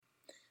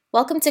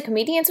Welcome to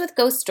Comedians with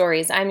Ghost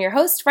Stories. I'm your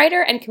host,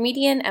 writer, and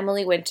comedian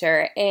Emily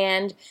Winter.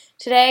 And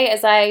today,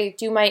 as I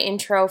do my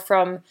intro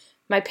from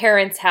my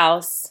parents'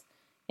 house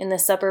in the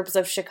suburbs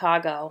of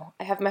Chicago,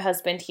 I have my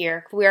husband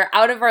here. We are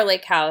out of our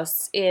lake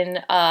house in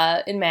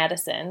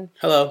Madison.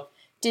 Hello.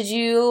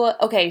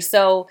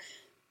 So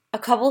a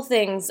couple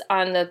things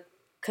on the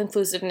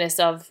conclusiveness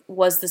of,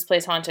 was this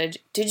place haunted?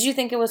 Did you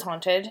think it was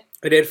haunted?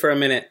 I did for a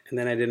minute, and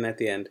then I didn't at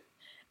the end.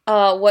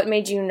 What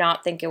made you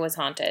not think it was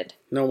haunted?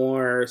 No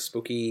more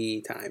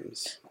spooky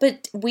times.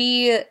 But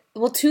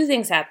two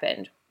things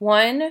happened.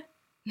 One,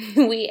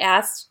 we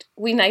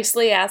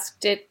nicely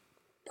asked it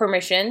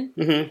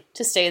permission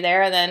to stay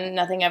there, and then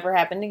nothing ever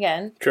happened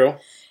again. True.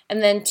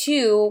 And then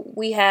two,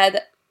 we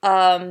had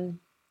I had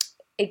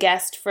a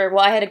guest for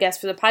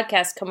the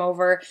podcast come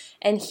over,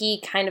 and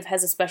he kind of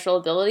has a special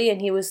ability,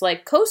 and he was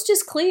like, coast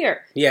is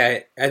clear. Yeah,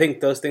 I think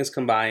those things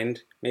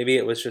combined, maybe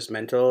it was just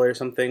mental or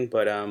something,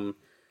 but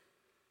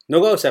no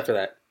ghosts after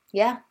that.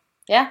 Yeah.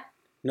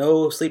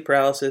 No sleep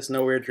paralysis,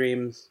 no weird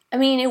dreams. I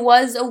mean, it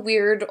was a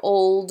weird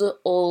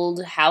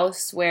old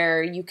house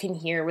where you can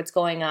hear what's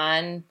going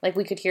on. Like,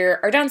 we could hear,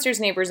 our downstairs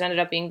neighbors ended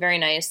up being very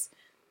nice,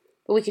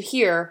 but we could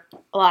hear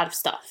a lot of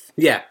stuff.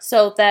 Yeah.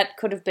 So that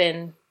could have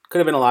been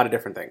a lot of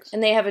different things.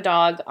 And they have a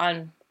dog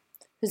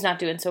who's not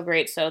doing so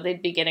great, so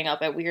they'd be getting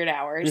up at weird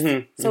hours.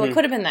 So it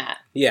could have been that.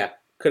 Yeah,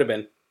 could have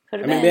been. I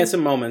mean, we had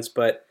some moments,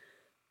 but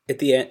at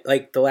the end,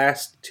 like the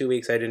last 2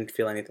 weeks, I didn't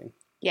feel anything.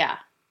 Yeah.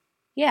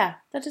 Yeah,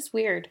 that is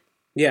weird.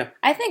 Yeah.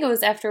 I think it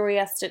was after we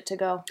asked it to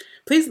go.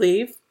 Please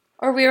leave.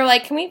 Or we were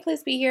like, can we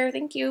please be here?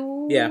 Thank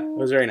you. Yeah, it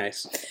was very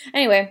nice.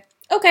 Anyway,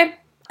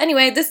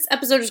 this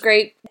episode is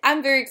great.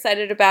 I'm very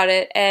excited about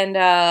it, and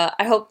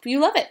I hope you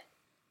love it.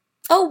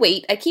 Oh,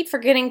 wait, I keep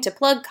forgetting to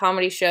plug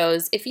comedy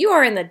shows. If you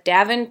are in the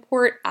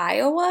Davenport,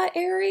 Iowa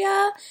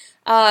area,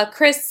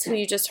 Chris, who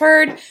you just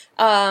heard,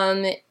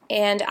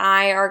 and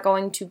I are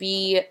going to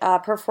be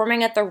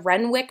performing at the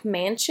Renwick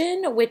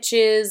Mansion, which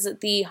is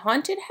the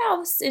haunted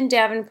house in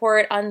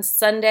Davenport, on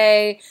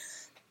Sunday,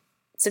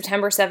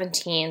 September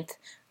 17th.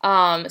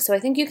 So I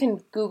think you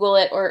can Google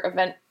it or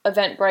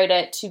Eventbrite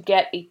it to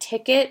get a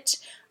ticket.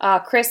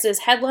 Chris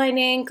is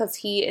headlining because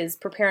he is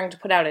preparing to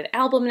put out an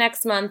album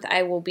next month.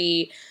 I will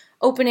be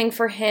opening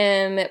for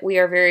him. We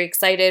are very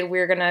excited.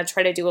 We're going to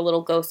try to do a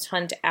little ghost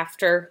hunt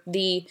after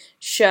the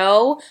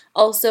show.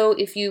 Also,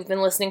 if you've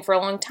been listening for a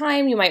long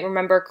time, you might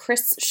remember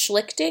Chris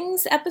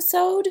Schlichting's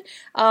episode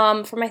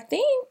from, I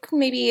think,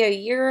 maybe a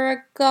year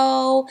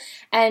ago.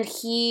 And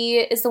he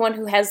is the one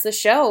who has the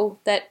show,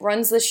 that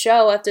runs the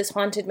show at this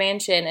haunted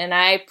mansion. And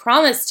I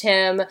promised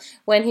him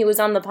when he was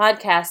on the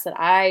podcast that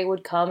I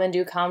would come and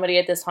do comedy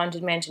at this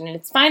haunted mansion. And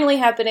it's finally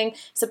happening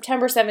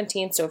September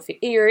 17th. So if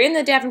you're in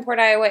the Davenport,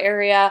 Iowa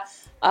area,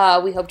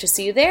 we hope to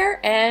see you there,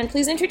 and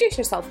please introduce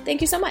yourself.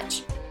 Thank you so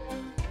much.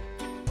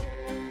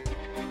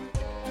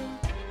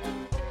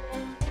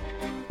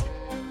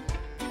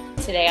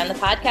 Today on the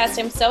podcast,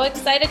 I'm so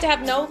excited to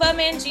have Nova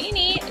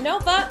Mangini.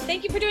 Nova,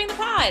 thank you for doing the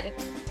pod.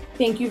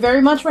 Thank you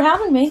very much for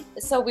having me.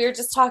 So we were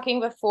just talking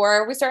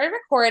before we started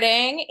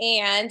recording,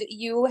 and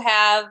you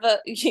had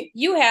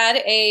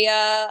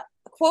a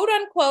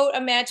quote-unquote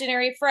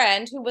imaginary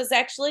friend who was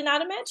actually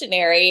not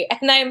imaginary,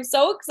 and I am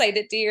so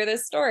excited to hear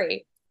this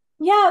story.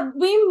 Yeah,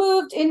 we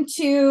moved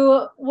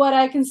into what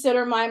I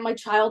consider my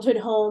childhood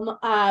home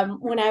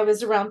when I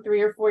was around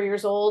 3 or 4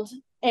 years old.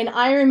 And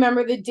I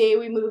remember the day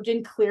we moved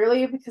in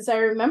clearly because I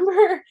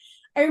remember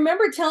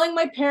telling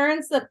my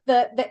parents that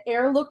the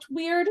air looked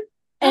weird.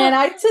 And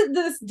I to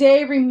this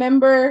day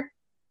remember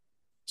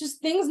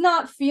just things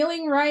not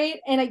feeling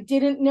right. And I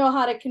didn't know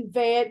how to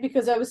convey it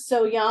because I was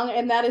so young.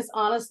 And that is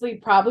honestly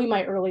probably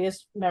my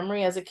earliest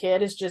memory as a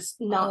kid, is just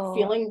not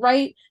feeling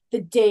right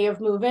the day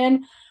of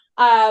move-in.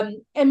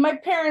 And my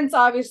parents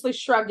obviously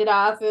shrugged it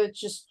off. It's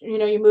just,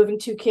 you're moving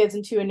 2 kids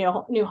into a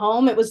new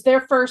home. It was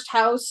their first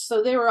house,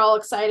 so they were all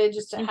excited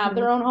just to have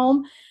their own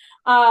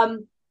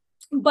home.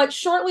 But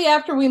shortly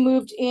after we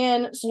moved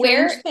in,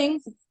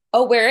 things.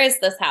 Oh, where is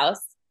this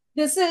house?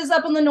 This is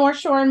up on the North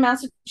Shore in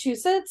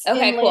Massachusetts.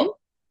 Okay, cool.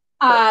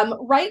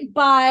 Right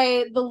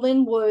by the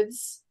Lynn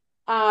Woods.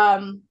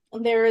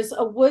 There's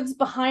a woods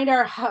behind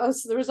our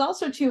house. There was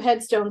also 2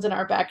 headstones in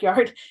our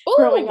backyard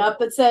growing up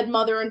that said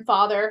mother and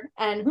father,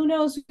 and who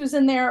knows who's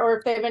in there or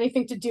if they have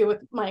anything to do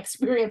with my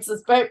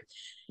experiences. But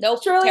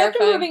shortly after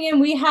moving in,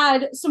 we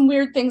had some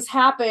weird things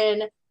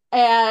happen,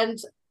 and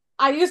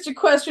I used to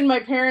question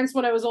my parents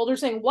when I was older,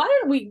 saying, why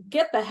didn't we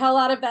get the hell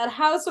out of that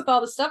house with all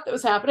the stuff that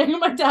was happening?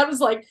 And my dad was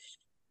like,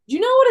 do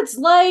you know what it's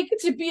like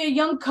to be a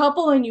young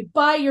couple and you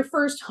buy your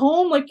first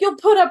home? Like, you'll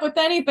put up with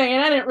anything.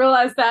 And I didn't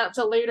realize that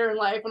until later in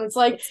life. And it's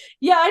like,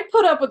 yeah, I'd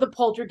put up with a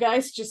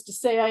poltergeist just to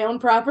say I own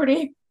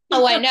property.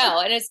 Oh, I know.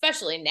 And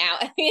especially now.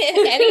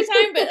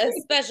 Anytime, but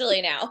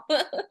especially now.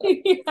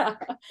 Yeah.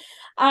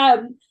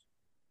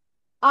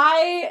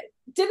 I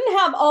didn't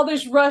have all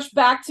this rush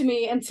back to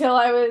me until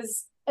I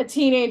was a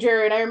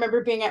teenager. And I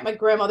remember being at my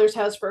grandmother's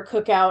house for a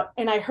cookout.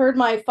 And I heard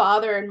my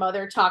father and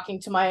mother talking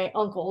to my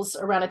uncles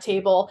around a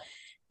table.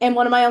 And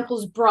one of my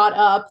uncles brought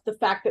up the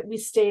fact that we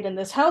stayed in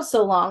this house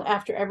so long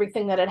after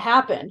everything that had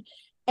happened.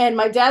 And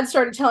my dad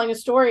started telling a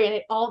story, and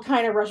it all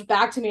kind of rushed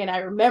back to me. And I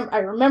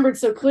remembered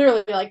so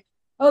clearly, like,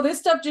 oh, this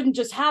stuff didn't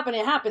just happen.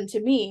 It happened to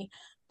me.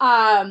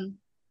 I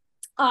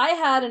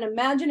had an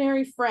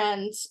imaginary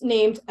friend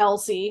named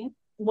Elsie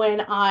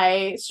when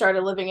I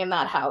started living in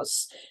that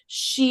house.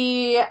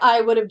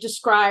 I would have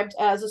described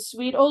as a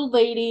sweet old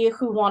lady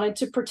who wanted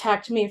to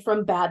protect me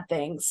from bad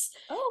things.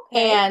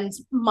 Okay. And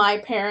my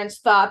parents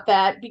thought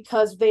that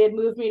because they had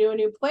moved me to a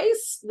new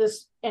place,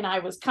 and I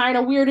was kind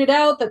of weirded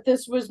out that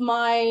this was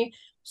my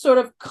sort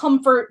of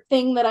comfort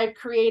thing that I've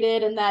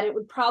created, and that it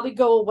would probably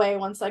go away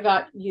once I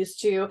got used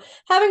to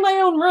having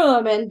my own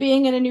room and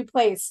being in a new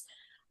place.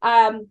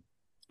 A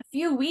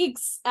few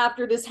weeks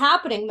after this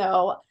happening,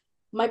 though,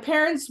 my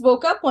parents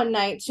woke up one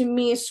night to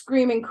me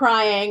screaming,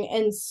 crying,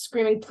 and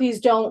screaming, please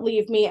don't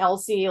leave me,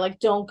 Elsie, like,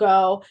 don't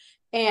go.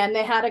 And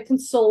they had to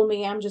console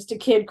me. I'm just a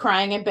kid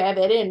crying in bed.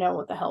 They didn't know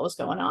what the hell was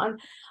going on.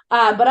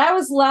 But I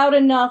was loud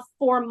enough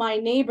for my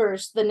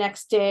neighbors the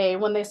next day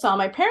when they saw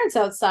my parents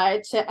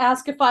outside to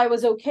ask if I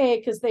was okay,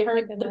 because they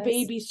heard the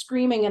baby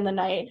screaming in the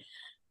night.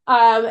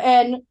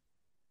 And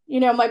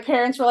my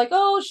parents were like,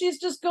 oh, she's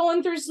just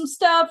going through some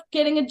stuff,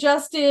 getting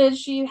adjusted.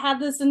 She had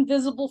this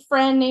invisible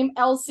friend named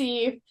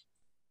Elsie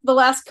the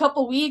last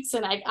couple weeks,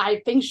 and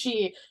I think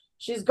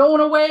she's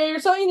going away or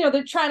something.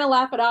 They're trying to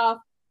laugh it off.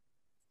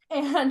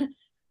 And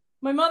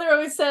my mother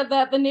always said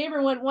that the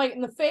neighbor went white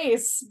in the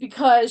face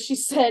because she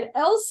said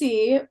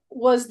Elsie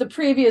was the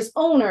previous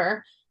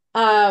owner.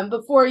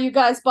 Before you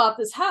guys bought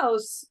this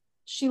house,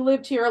 she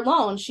lived here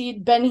alone.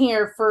 She'd been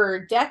here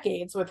for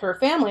decades with her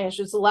family, and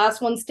she was the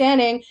last one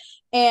standing.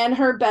 And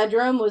her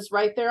bedroom was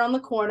right there on the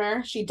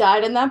corner. She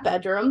died in that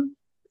bedroom.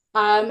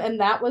 And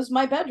that was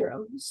my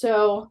bedroom.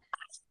 So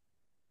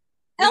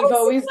we've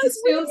always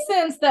assumed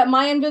since that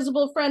my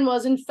invisible friend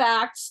was, in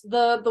fact,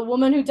 the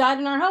woman who died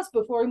in our house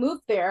before we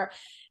moved there.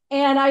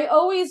 And I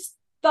always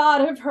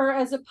thought of her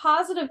as a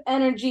positive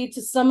energy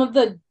to some of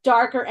the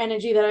darker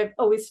energy that I've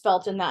always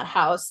felt in that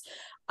house.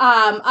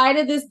 I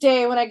to this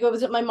day, when I go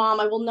visit my mom,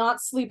 I will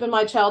not sleep in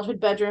my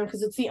childhood bedroom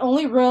because it's the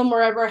only room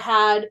where I ever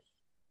had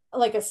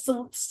like a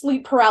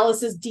sleep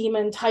paralysis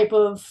demon type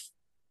of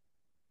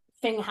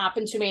thing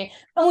happen to me.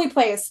 Only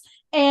place.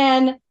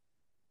 And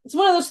it's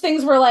one of those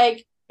things where,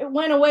 like, it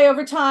went away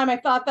over time. I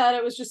thought that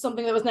it was just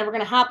something that was never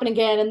going to happen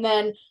again. And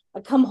then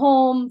I come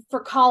home for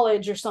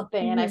college or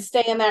something, and I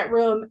stay in that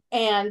room,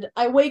 and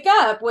I wake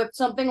up with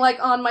something like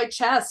on my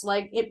chest,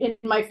 like in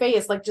my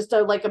face, like just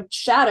a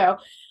shadow,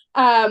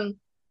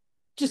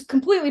 just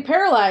completely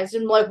paralyzed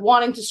and like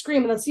wanting to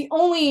scream. And that's the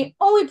only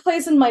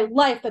place in my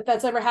life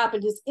that's ever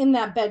happened is in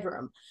that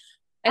bedroom.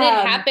 And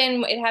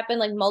it happened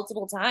like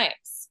multiple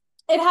times.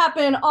 It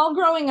happened all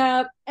growing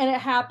up, and it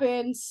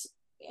happened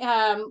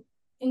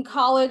in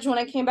college when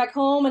I came back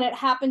home, and it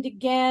happened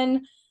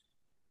again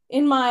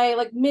in my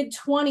like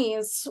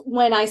mid-20s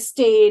when I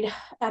stayed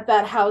at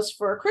that house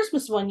for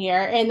Christmas one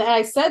year. And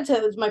I said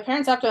to my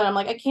parents after that, I'm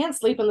like, I can't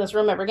sleep in this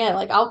room ever again.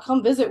 Like, I'll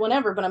come visit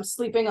whenever, but I'm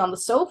sleeping on the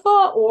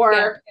sofa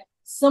or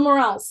somewhere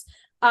else.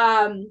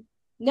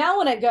 Now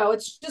when I go,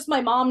 it's just my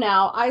mom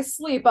now. I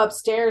sleep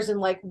upstairs in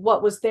like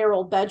what was their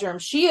old bedroom.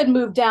 She had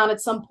moved down at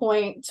some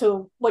point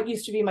to what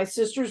used to be my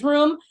sister's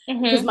room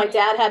because my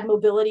dad had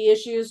mobility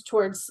issues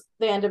towards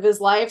the end of his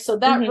life. So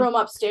that room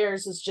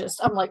upstairs is just,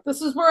 I'm like,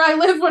 this is where I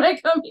live when I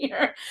come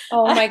here.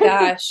 Oh my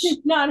gosh.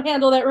 Not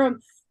handle that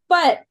room.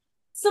 But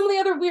some of the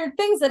other weird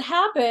things that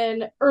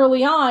happened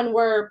early on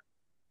were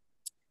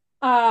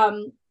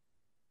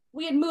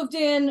we had moved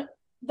in.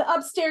 The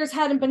upstairs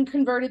hadn't been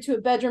converted to a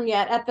bedroom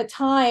yet. At the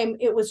time,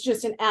 it was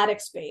just an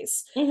attic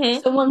space.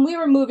 So when we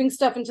were moving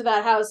stuff into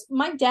that house,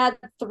 my dad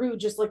threw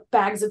just like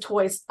bags of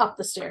toys up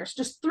the stairs,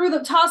 just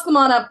tossed them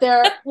on up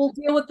there. We'll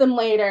deal with them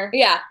later.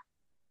 Yeah.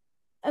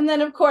 And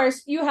then, of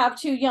course, you have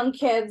two young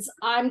kids.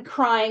 I'm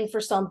crying for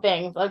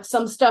something, like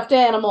some stuffed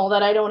animal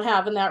that I don't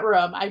have in that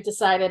room. I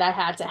decided I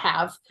had to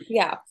have.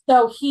 Yeah.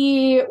 So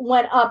he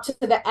went up to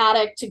the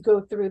attic to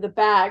go through the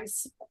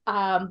bags.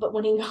 But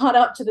when he got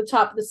up to the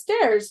top of the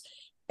stairs,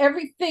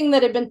 everything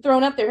that had been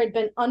thrown up there had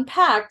been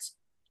unpacked,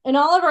 and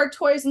all of our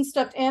toys and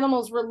stuffed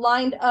animals were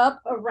lined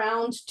up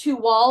around two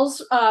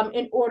walls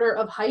in order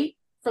of height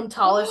from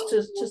tallest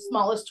to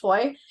smallest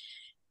toy.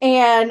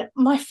 And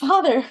my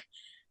father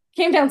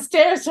came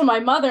downstairs to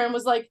my mother and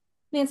was like,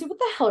 Nancy, what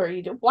the hell are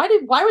you doing?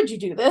 Why would you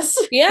do this?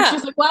 Yeah.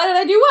 She's like, why did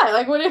I do what?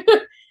 Like, what?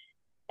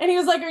 And he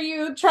was like, are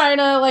you trying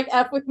to like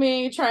F with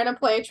me, trying to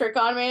play a trick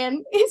on me?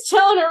 And he's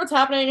telling her what's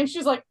happening. And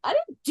she's like, I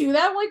didn't do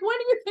that. I'm like, when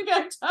do you think I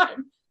have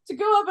time to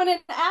go up in an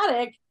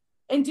attic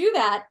and do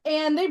that?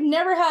 And they've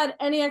never had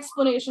any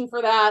explanation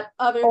for that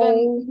other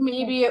than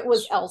maybe it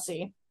was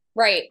Elsie.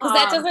 Right. Because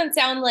that doesn't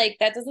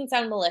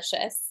sound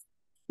malicious.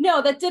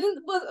 No, that didn't.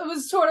 It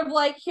was sort of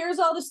like, here's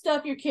all the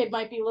stuff your kid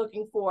might be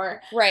looking for.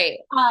 Right.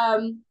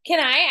 Can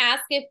I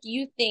ask if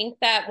you think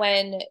that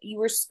when you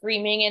were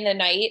screaming in the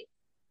night,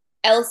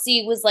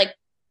 Elsie was like,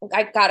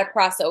 I gotta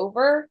cross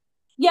over?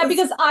 Yeah,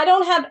 because I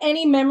don't have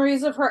any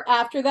memories of her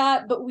after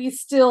that, but we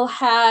still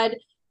had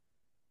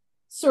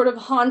sort of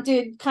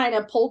haunted kind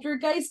of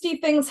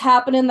poltergeisty things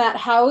happen in that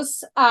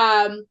house.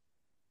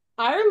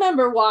 I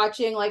remember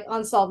watching like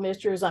Unsolved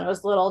Mysteries when I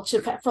was little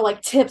for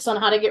like tips on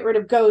how to get rid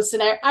of ghosts.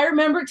 And I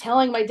remember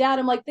telling my dad,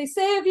 I'm like, they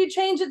say if you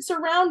change its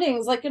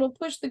surroundings, like it'll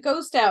push the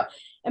ghost out.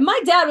 And my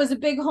dad was a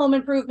big home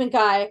improvement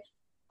guy.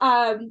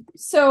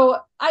 So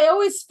I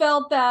always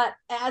felt that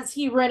as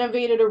he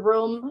renovated a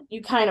room,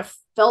 you kind of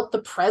felt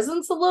the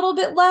presence a little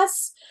bit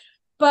less.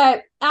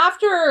 But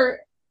after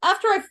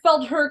I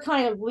felt her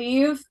kind of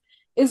leave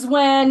is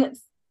when,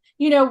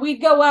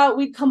 we'd go out,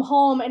 we'd come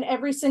home, and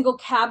every single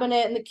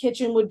cabinet in the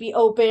kitchen would be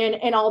open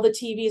and all the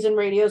TVs and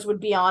radios would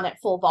be on at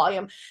full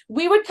volume.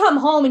 We would come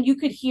home and you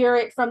could hear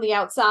it from the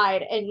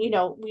outside, and,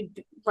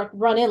 we'd like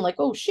run in like,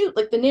 oh, shoot,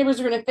 like the neighbors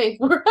are going to think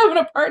we're having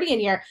a party in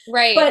here.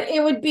 Right. But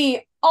it would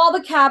be all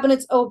the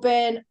cabinets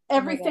open,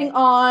 everything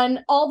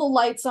on, all the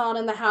lights on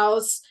in the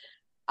house,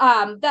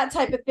 that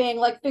type of thing,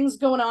 like things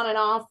going on and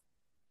off.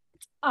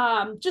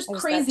 Just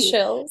crazy.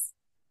 Chills.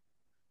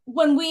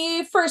 When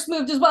we first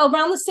moved as well,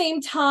 around the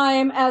same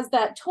time as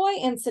that toy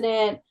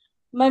incident,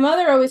 my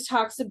mother always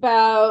talks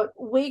about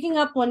waking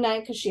up one night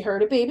because she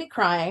heard a baby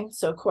crying.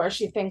 So, of course,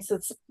 she thinks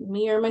it's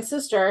me or my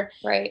sister.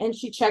 Right. And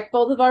she checked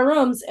both of our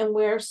rooms and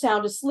we're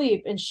sound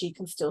asleep and she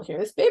can still hear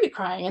this baby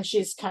crying. And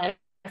she's kind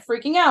of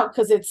freaking out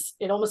because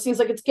it almost seems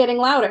like it's getting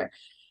louder.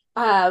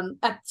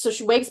 So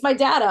she wakes my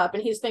dad up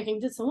and he's thinking,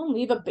 did someone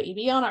leave a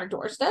baby on our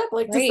doorstep?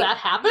 Like, does that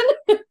happen?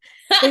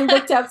 They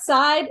looked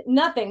outside,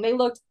 nothing. They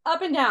looked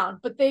up and down,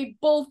 but they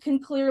both can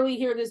clearly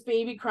hear this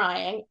baby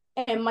crying.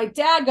 And my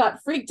dad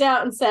got freaked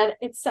out and said,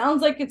 it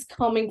sounds like it's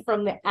coming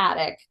from the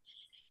attic.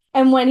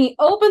 And when he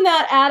opened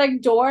that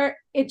attic door,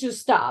 it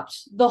just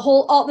stopped.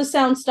 All the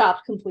sound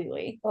stopped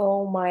completely.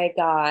 Oh my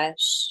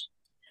gosh.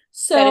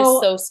 So that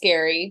is so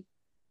scary.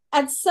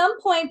 At some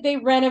point, they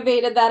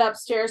renovated that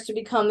upstairs to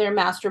become their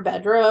master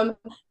bedroom.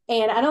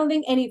 And I don't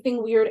think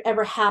anything weird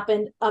ever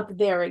happened up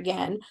there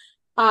again.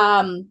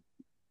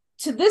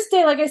 To this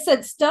day, like I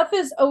said, stuff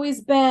has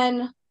always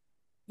been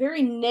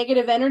very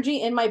negative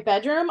energy in my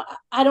bedroom.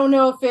 I don't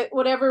know if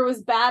whatever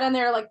was bad in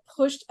there, like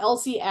pushed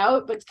Elsie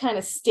out, but kind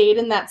of stayed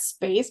in that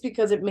space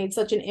because it made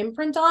such an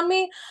imprint on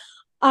me.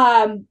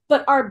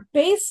 But our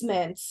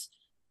basement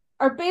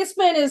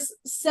is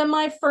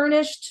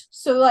semi-furnished.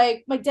 So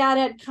like my dad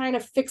had kind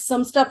of fixed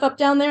some stuff up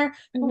down there.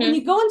 But when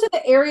you go into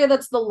the area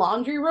that's the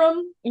laundry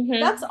room,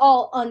 that's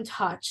all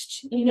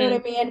untouched. You know what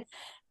I mean?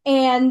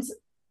 And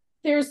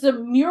there's a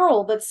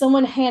mural that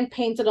someone hand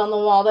painted on the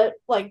wall that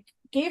like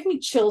gave me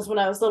chills when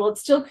I was little. It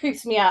still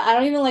creeps me out. I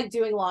don't even like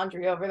doing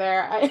laundry over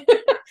there. To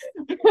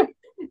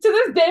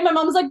this day, my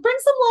mom's like, bring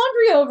some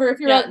laundry over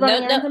if you're out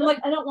running errands. I'm like,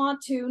 I don't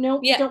want to.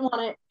 Nope, don't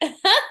want it.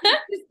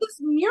 It's this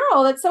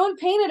mural that someone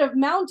painted of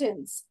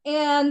mountains.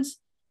 And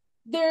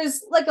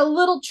there's like a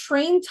little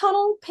train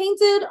tunnel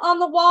painted on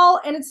the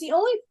wall. And it's the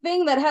only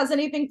thing that has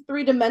anything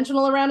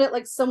three-dimensional around it.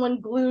 Like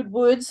someone glued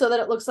wood so that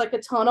it looks like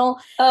a tunnel.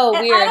 Oh,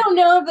 and weird. I don't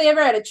know if they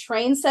ever had a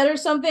train set or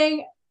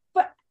something.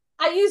 But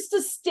I used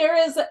to stare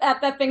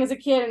at that thing as a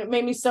kid and it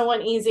made me so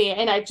uneasy.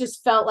 And I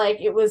just felt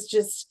like it was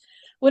just...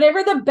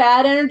 whatever the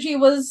bad energy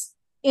was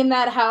in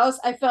that house,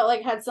 I felt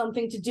like had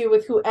something to do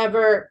with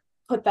whoever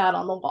put that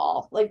on the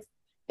wall. Like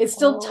it's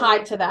still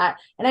tied to that.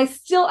 And I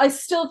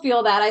still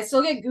feel that. I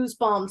still get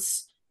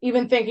goosebumps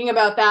even thinking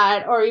about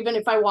that. Or even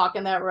if I walk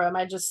in that room,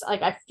 I just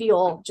like, I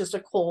feel just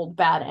a cold,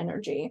 bad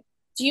energy.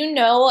 Do you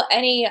know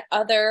any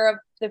other of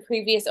the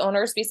previous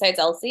owners besides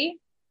Elsie?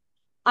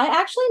 I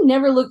actually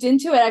never looked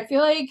into it. I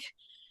feel like,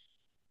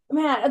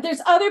 man,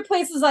 there's other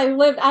places I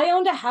lived. I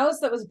owned a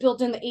house that was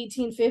built in the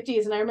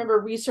 1850s, and I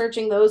remember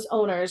researching those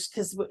owners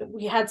because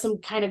we had some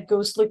kind of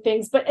ghostly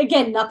things. But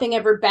again, nothing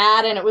ever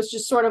bad, and it was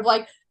just sort of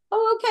like,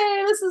 oh,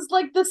 okay, this is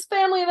like this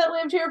family that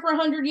lived here for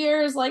 100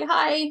 years. Like,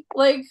 hi,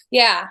 like,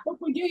 yeah, hope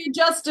we do you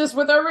justice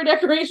with our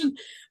redecorations.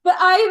 But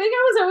I think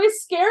I was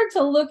always scared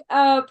to look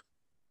up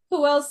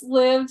who else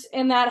lived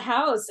in that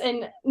house.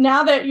 And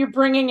now that you're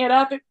bringing it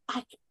up,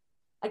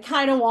 I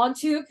kind of want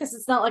to, because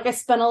it's not like I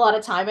spent a lot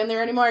of time in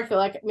there anymore. I feel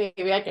like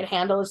maybe I could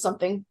handle if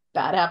something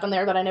bad happened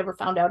there that I never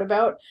found out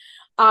about.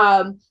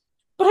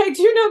 But I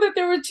do know that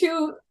there were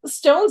 2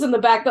 stones in the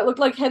back that looked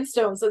like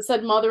headstones that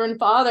said mother and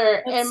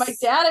father. And my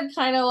dad had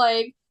kind of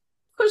like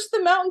pushed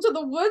them out into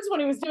the woods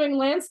when he was doing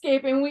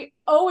landscaping. We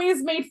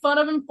always made fun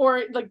of him for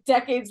it like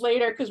decades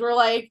later, because we're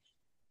like,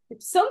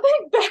 if something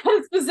bad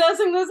is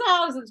possessing this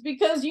house, it's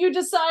because you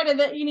decided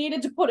that you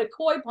needed to put a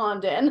koi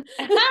pond in.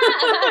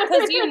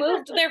 Because you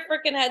moved their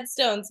freaking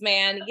headstones,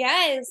 man.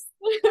 Yes.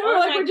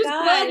 We're just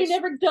glad you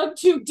never dug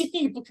too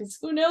deep, because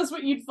who knows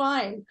what you'd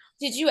find.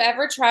 Did you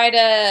ever try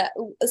to...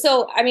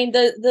 So, I mean,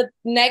 the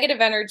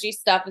negative energy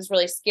stuff is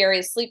really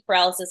scary. Sleep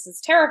paralysis is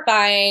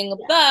terrifying,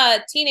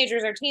 but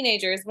teenagers are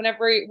teenagers.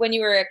 When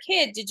you were a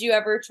kid, did you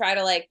ever try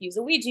to like use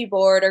a Ouija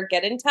board or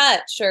get in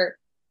touch, or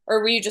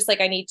were you just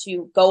like, I need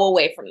to go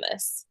away from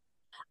this?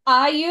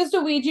 I used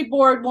a Ouija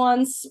board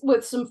once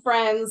with some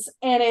friends,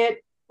 and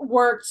it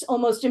worked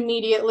almost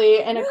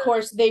immediately. And of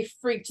course, they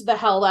freaked the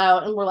hell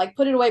out and were like,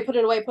 put it away, put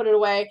it away, put it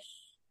away.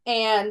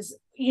 And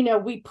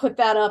we put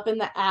that up in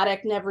the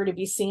attic, never to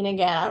be seen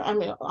again. I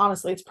mean,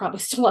 honestly, it's probably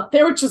still up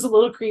there, which is a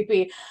little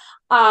creepy.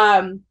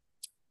 I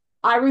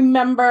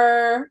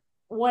remember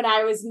when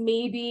I was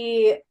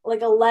maybe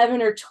like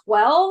 11 or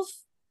 12,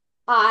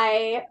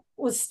 I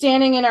was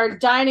standing in our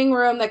dining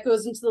room that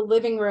goes into the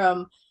living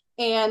room,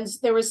 and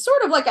there was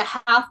sort of like a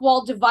half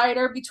wall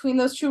divider between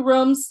those two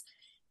rooms.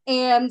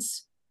 And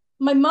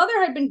my mother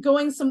had been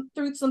going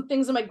through some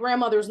things in my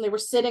grandmother's, and they were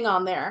sitting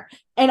on there.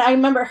 And I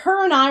remember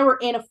her and I were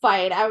in a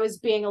fight. I was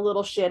being a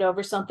little shit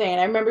over something.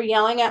 And I remember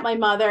yelling at my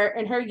mother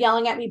and her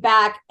yelling at me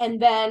back. And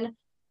then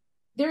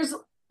there's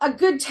a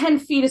good 10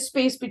 feet of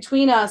space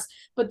between us,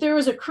 but there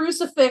was a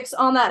crucifix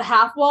on that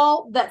half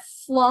wall that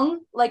flung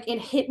like and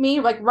hit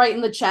me like right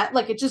in the chest.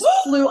 Like it just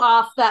flew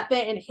off that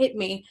bit and hit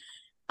me.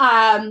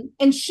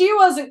 And she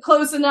wasn't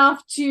close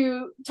enough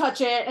to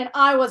touch it, and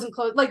I wasn't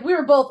close. Like we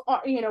were both,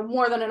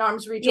 more than an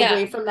arm's reach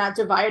away from that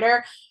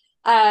divider.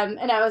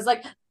 And I was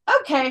like,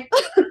 okay.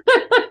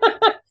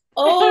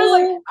 Oh, I was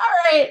like,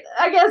 all right,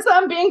 I guess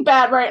I'm being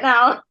bad right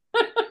now.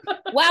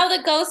 Wow,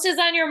 the ghost is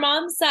on your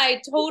mom's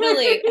side,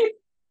 totally.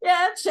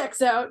 Yeah, it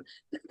checks out.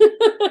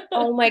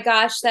 Oh my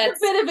gosh, that's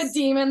a bit of a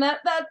demon.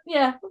 That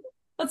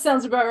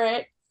sounds about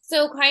right.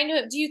 So kind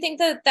of, do you think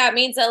that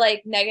means that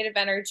like negative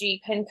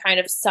energy can kind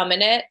of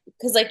summon it?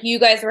 Because like you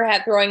guys were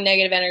throwing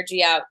negative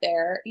energy out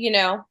there,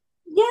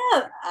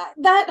 Yeah,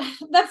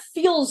 that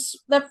feels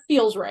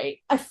right.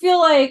 I feel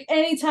like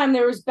anytime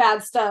there was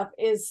bad stuff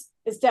is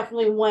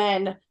definitely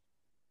when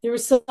there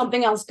was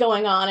something else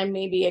going on, and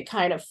maybe it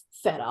kind of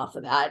fed off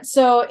of that.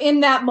 So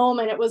in that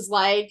moment, it was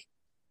like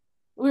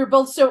we were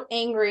both so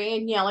angry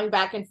and yelling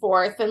back and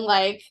forth, and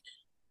like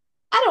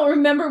I don't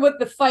remember what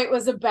the fight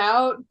was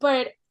about,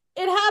 but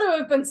it had to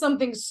have been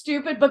something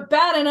stupid, but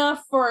bad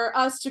enough for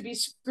us to be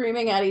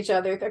screaming at each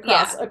other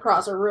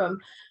across a room.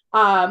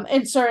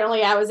 And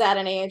certainly I was at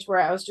an age where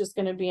I was just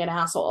going to be an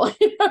asshole.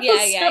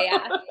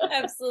 Yeah.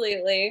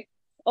 Absolutely.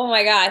 Oh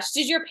my gosh.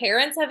 Did your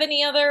parents have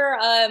any other,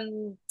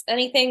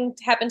 anything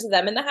happen to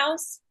them in the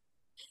house?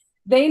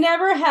 They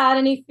never had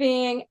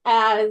anything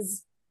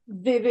as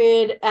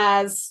vivid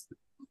as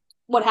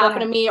what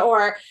happened to me,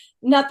 or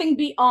nothing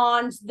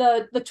beyond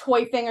the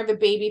toy thing or the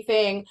baby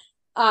thing.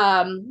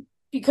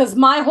 Because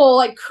my whole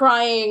like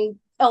crying,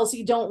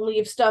 Elsie, don't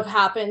leave stuff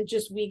happened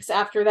just weeks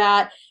after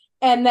that.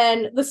 And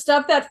then the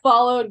stuff that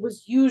followed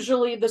was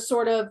usually the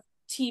sort of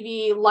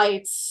TV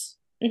lights,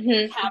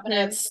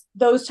 cabinets,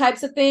 those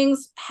types of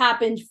things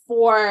happened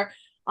for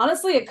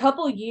honestly a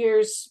couple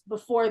years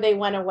before they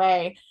went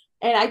away.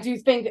 And I do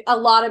think a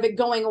lot of it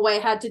going away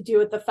had to do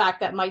with the fact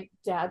that my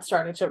dad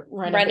started to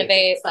renovate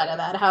the inside of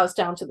that house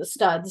down to the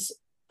studs.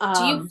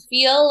 Do you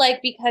feel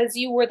like because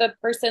you were the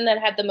person that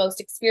had the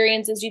most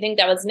experiences, do you think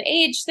that was an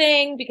age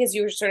thing because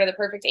you were sort of the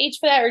perfect age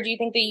for that? Or do you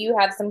think that you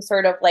have some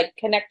sort of like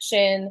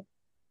connection?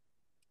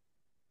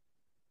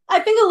 I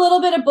think a little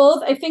bit of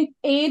both. I think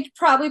age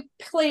probably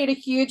played a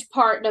huge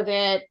part of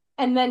it.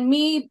 And then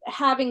me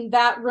having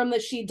that room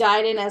that she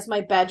died in as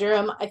my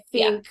bedroom, I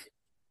think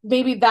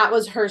maybe that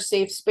was her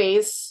safe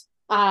space.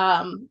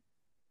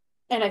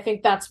 And I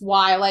think that's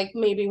why, like,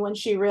 maybe when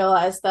she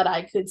realized that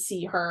I could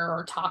see her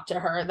or talk to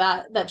her,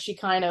 that she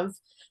kind of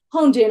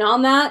honed in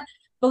on that.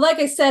 But like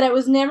I said, it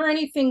was never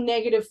anything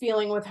negative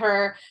feeling with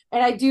her.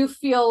 And I do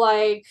feel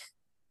like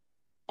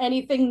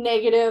anything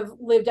negative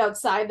lived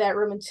outside that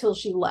room until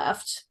she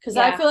left. Because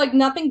I feel like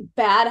nothing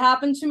bad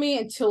happened to me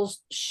until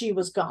she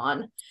was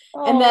gone.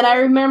 Oh. And then I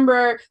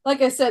remember,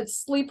 like I said,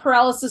 sleep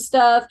paralysis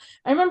stuff.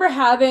 I remember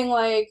having,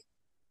 like,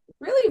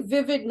 really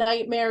vivid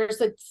nightmares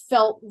that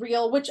felt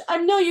real, which I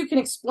know you can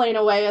explain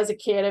away as a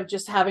kid of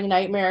just having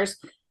nightmares.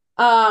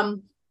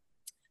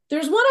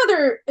 There's one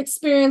other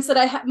experience that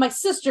I had. My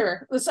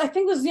sister I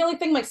think was the only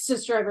thing my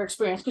sister ever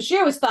experienced, because she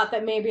always thought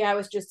that maybe I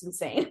was just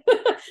insane.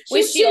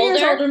 Was she 2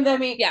 years older than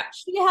me. Yeah.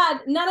 She had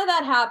none of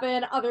that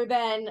happen other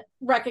than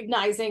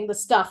recognizing the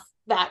stuff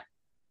that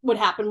would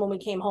happen when we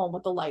came home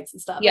with the lights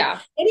and stuff. Yeah.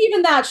 And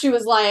even that, she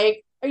was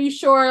like, are you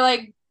sure,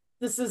 like,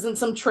 this isn't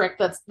some trick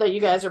that you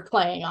guys are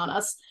playing on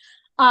us?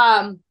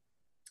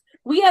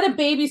 We had a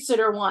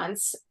babysitter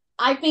once.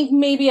 I think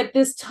maybe at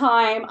this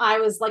time I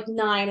was like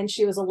 9 and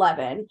she was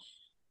 11.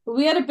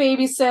 We had a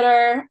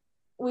babysitter.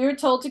 We were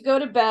told to go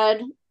to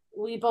bed.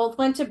 We both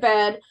went to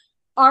bed.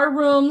 Our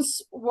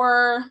rooms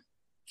were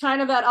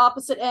kind of at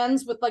opposite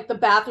ends with like the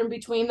bathroom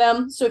between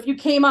them. So if you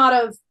came out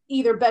of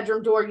either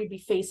bedroom door, you'd be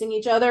facing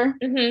each other.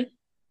 Mm-hmm.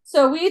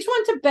 So we each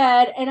went to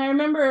bed, and I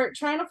remember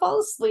trying to fall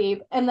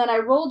asleep, and then I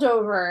rolled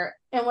over.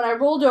 And when I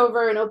rolled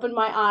over and opened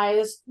my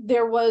eyes,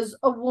 there was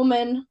a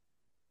woman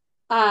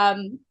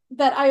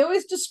that I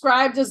always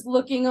described as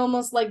looking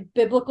almost like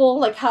biblical,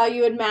 like how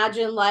you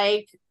imagine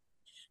like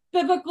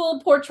biblical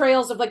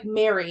portrayals of like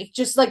Mary,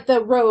 just like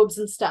the robes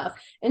and stuff.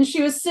 And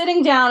she was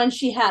sitting down and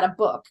she had a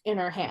book in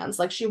her hands,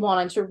 like she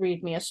wanted to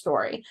read me a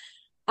story.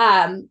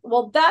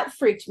 Well, that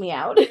freaked me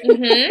out.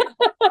 Mm-hmm.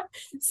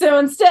 So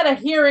instead of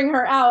hearing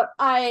her out,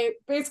 I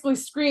basically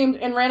screamed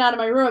and ran out of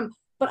my room.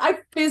 But I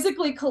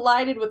physically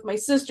collided with my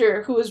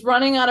sister, who was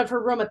running out of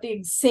her room at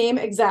the same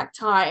exact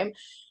time.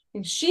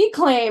 And she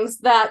claims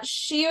that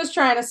she was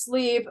trying to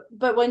sleep,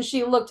 but when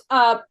she looked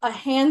up, a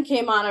hand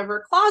came out of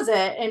her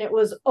closet, and it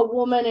was a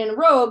woman in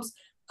robes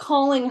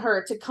calling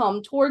her to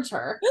come towards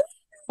her,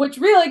 which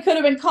really could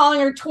have been calling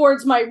her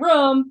towards my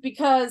room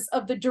because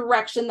of the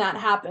direction that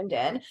happened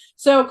in.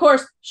 So, of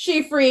course,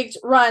 she freaked,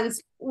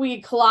 runs,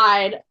 we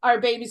collide.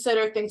 Our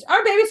babysitter thinks,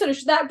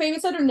 that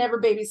babysitter never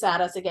babysat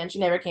us again. She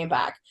never came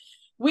back.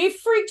 We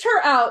freaked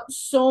her out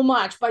so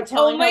much by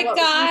telling her what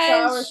we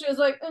saw. She was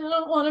like, I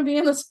don't want to be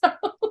in this house.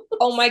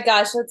 Oh my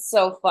gosh, that's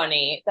so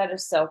funny. That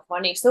is so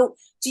funny. So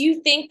do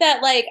you think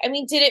that, like, I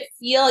mean, did it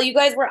feel, you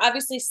guys were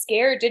obviously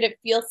scared. Did it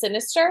feel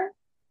sinister?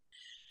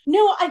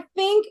 No, I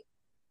think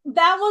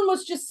that one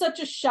was just such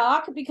a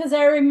shock because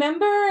I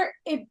remember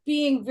it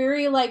being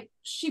very like,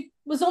 she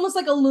was almost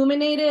like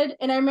illuminated,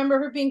 and I remember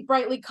her being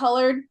brightly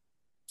colored,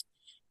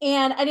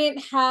 and I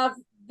didn't have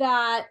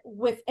that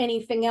with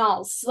anything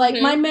else.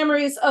 Like my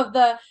memories of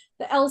the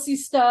Elsie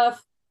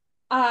stuff,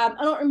 I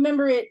don't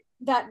remember it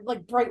that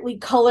like brightly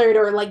colored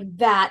or like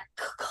that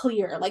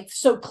clear, like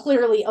so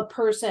clearly a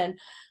person,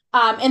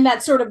 and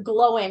that sort of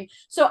glowing.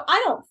 So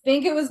I don't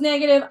think it was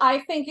negative. I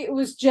think it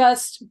was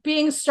just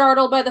being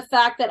startled by the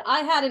fact that I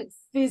hadn't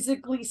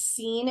physically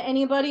seen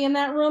anybody in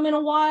that room in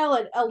a while.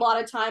 And a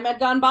lot of time had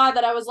gone by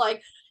that I was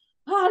like,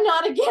 oh,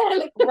 not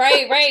again.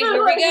 Right.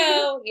 Here we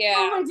go. Yeah.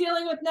 What am I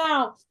dealing with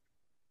now?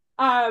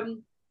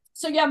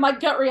 So yeah, my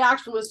gut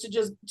reaction was to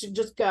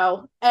just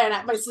go.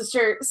 And my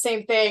sister,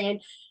 same thing.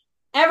 And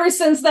ever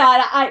since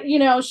that,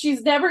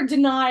 she's never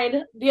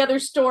denied the other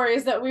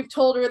stories that we've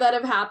told her that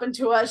have happened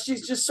to us.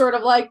 She's just sort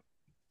of like,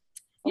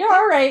 yeah,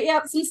 all right.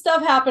 Yep. Some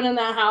stuff happened in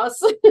that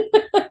house.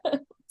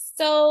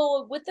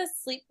 So with the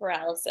sleep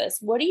paralysis,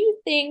 what do you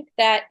think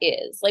that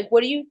is? Like,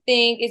 what do you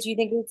think is, you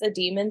think it's a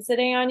demon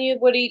sitting on you?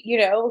 What do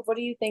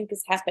you think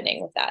is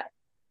happening with that?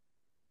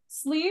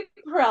 Sleep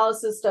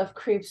paralysis stuff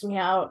creeps me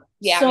out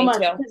so much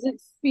too. because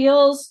it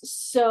feels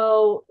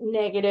so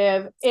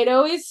negative. It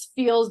always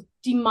feels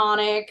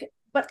demonic,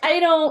 but I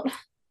don't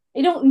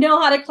know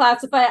how to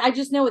classify it. I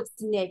just know it's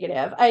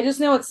negative. I just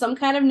know it's some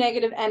kind of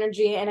negative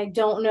energy, and I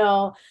don't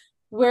know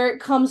where it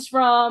comes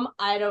from.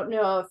 I don't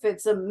know if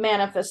it's a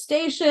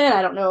manifestation.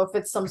 I don't know if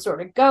it's some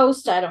sort of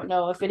ghost. I don't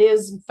know if it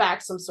is in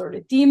fact some sort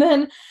of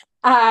demon.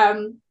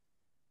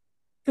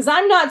 Because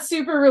I'm not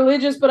super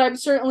religious, but I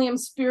certainly am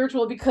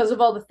spiritual because of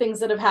all the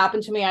things that have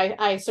happened to me.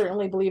 I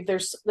certainly believe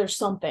there's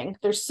something.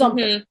 There's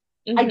something.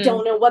 I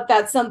don't know what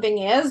that something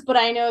is, but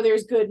I know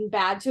there's good and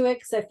bad to it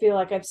because I feel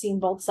like I've seen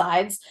both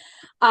sides.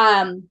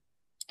 And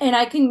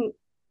I can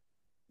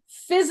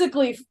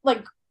physically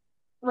like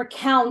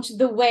recount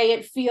the way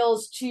it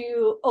feels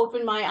to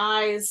open my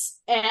eyes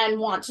and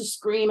want to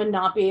scream and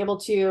not be able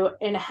to,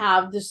 and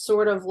have this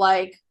sort of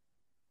like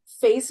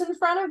face in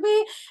front of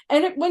me.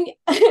 And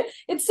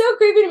it's so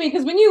creepy to me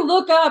because when you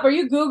look up or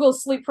you Google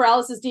sleep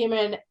paralysis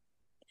demon,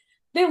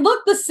 they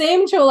look the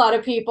same to a lot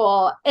of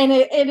people, and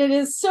it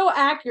is so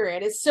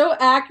accurate. It's so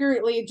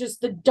accurately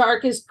just the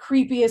darkest,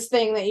 creepiest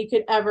thing that you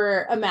could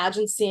ever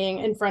imagine seeing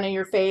in front of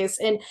your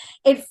face. And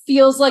it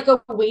feels like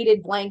a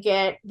weighted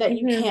blanket that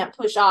you can't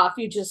push off.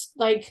 You just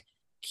like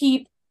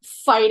keep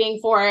fighting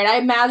for it. I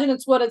imagine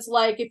it's what it's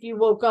like if you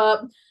woke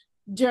up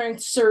during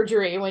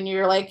surgery when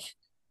you're like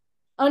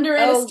under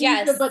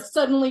anesthesia, but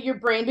suddenly your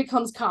brain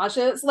becomes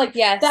conscious. Like,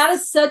 that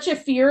is such a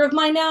fear of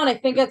mine now, and I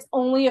think it's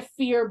only a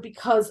fear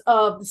because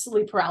of the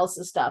sleep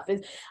paralysis stuff.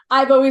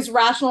 I've always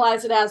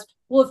rationalized it as,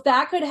 well, if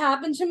that could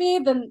happen to me,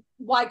 then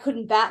why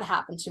couldn't that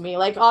happen to me?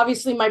 Like,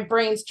 obviously my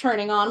brain's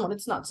turning on when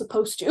it's not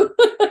supposed to.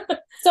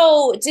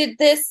 So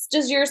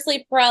does your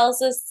sleep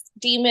paralysis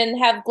demon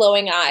have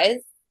glowing eyes?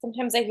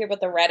 Sometimes I hear about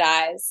the red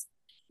eyes.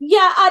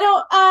 Yeah,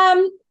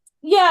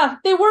 yeah,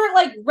 they weren't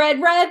like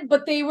red,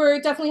 but they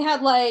definitely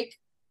had like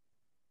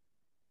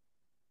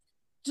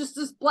just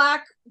this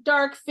black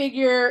dark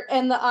figure,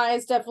 and the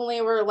eyes definitely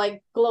were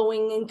like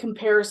glowing in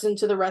comparison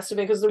to the rest of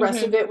it, because the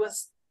rest of it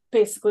was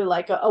basically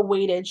like a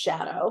weighted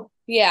shadow.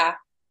 Yeah,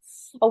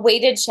 a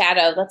weighted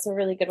shadow. That's a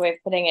really good way of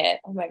putting it.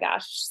 Oh my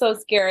gosh, so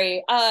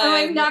scary.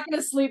 I'm not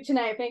gonna sleep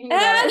tonight thinking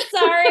about it.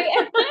 Sorry.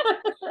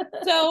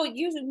 So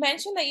you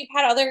mentioned that you've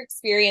had other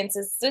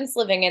experiences since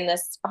living in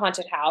this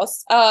haunted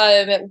house.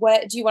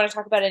 What do you want to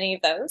talk about any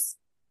of those?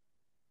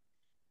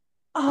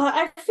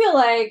 I feel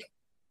like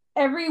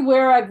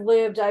everywhere I've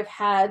lived, I've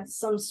had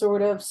some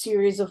sort of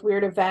series of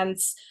weird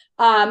events.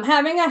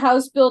 Having a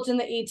house built in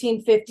the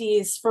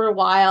 1850s for a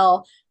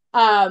while,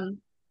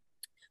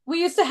 we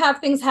used to have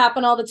things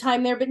happen all the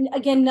time there, but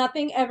again,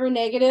 nothing ever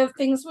negative.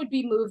 Things would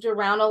be moved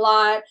around a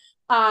lot.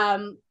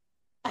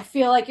 I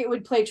feel like it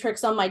would play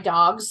tricks on my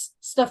dogs,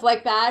 stuff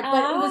like that.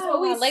 But it was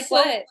always like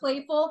so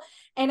playful.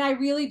 And I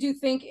really do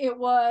think it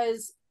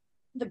was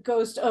the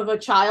ghost of a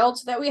child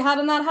that we had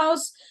in that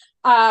house.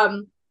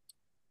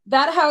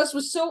 That house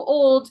was so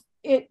old,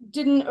 it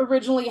didn't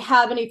originally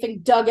have anything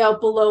dug out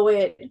below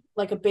it,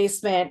 like a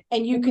basement.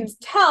 And you could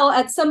tell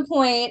at some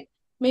point,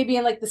 maybe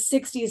in like the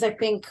 60s, I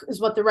think is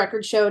what the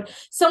record showed,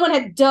 someone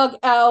had dug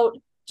out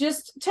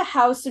just to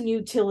house some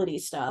utility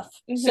stuff.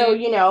 So,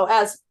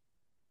 as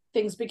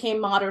things became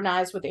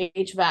modernized with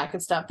HVAC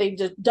and stuff. They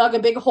just dug a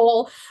big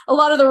hole. A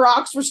lot of the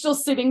rocks were still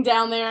sitting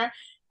down there,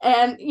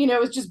 and it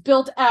was just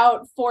built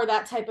out for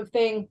that type of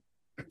thing.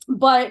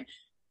 But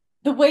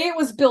the way it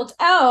was built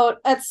out,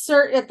 at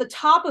the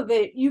top of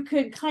it, you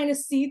could kind of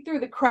see through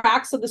the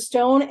cracks of the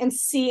stone and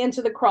see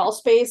into the crawl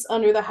space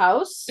under the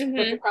house,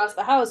 like across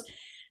the house.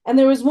 And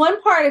there was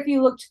one part, if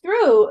you looked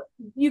through,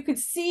 you could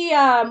see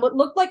what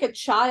looked like a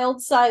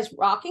child-sized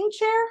rocking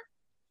chair.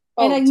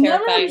 And I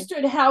never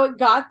understood how it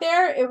got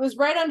there. It was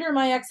right under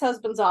my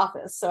ex-husband's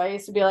office. So I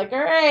used to be like,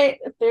 all right,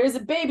 if there's a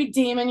baby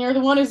demon, you're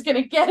the one who's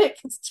going to get it.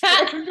 It's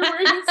under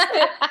where you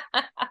sit.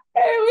 It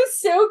was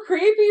so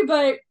creepy,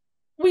 but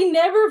we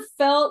never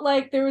felt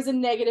like there was a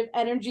negative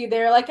energy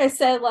there. Like I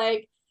said,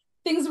 like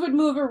things would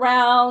move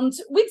around.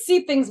 We'd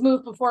see things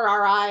move before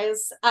our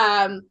eyes.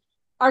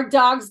 Our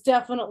dogs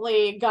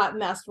definitely got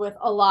messed with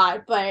a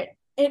lot, but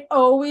it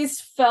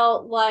always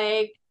felt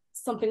like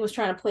something was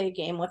trying to play a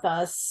game with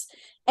us.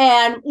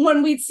 And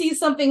when we'd see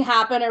something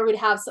happen or we'd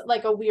have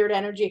like a weird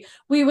energy,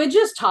 we would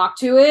just talk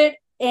to it,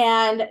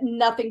 and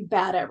nothing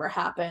bad ever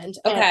happened.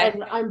 Okay.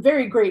 And I'm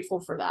very grateful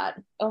for that.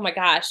 Oh my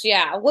gosh.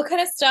 Yeah. What kind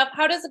of stuff?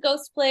 How does a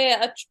ghost play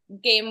a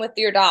game with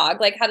your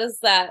dog? Like, how does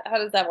that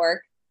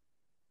work?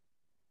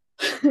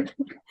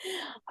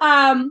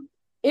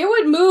 It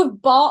would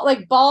move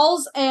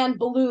balls and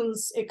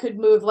balloons. It could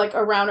move like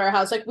around our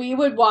house. Like we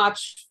would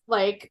watch,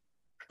 like,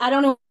 I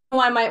don't know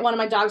why one of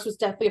my dogs was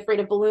deathly afraid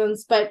of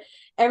balloons, but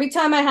every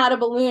time I had a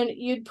balloon,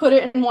 you'd put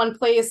it in one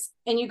place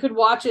and you could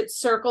watch it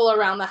circle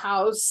around the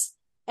house.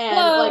 And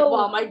like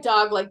while my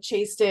dog like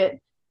chased it.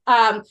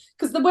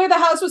 Because the way the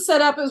house was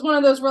set up, it was one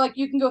of those where like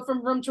you can go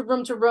from room to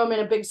room to room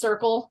in a big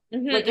circle.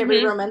 Like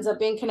every room ends up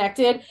being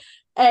connected.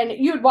 And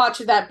you'd watch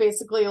that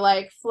basically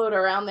like float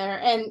around there.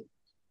 And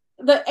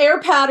the air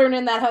pattern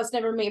in that house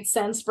never made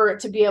sense for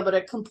it to be able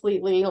to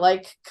completely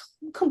like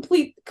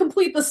complete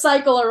the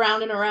cycle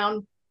around and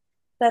around.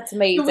 That's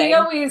amazing.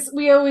 So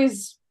we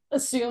always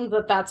assumed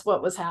that that's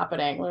what was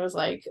happening. It was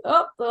like,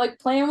 oh, they're like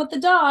playing with the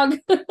dog.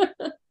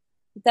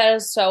 That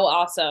is so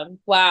awesome.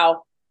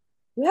 Wow.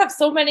 We have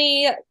so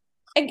many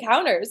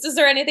encounters. Is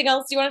there anything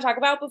else you want to talk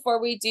about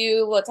before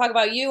we'll talk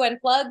about you and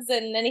plugs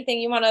and anything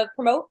you want to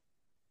promote?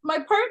 My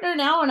partner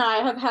now and I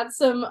have had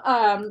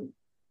some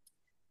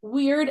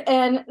weird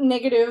and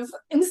negative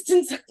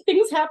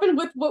things happen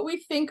with what we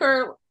think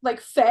are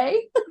like fae.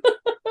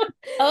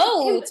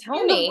 Oh,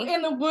 tell me.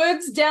 In the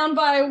woods down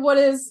by what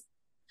is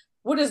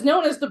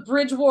known as the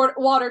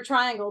Bridgewater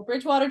Triangle.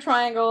 Bridgewater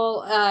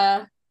Triangle,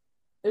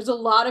 there's a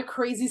lot of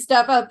crazy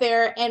stuff out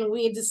there, and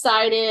we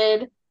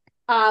decided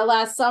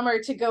last summer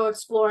to go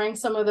exploring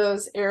some of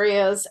those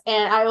areas.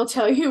 And I will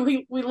tell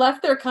you, we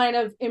left there kind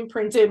of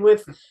imprinted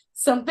with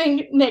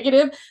something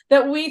negative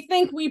that we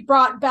think we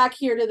brought back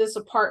here to this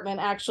apartment,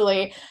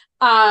 actually,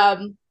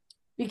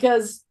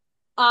 because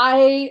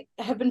I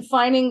have been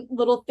finding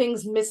little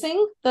things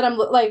missing that I'm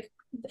like,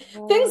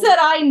 things that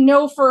I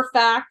know for a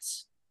fact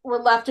were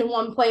left in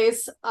one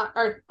place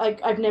are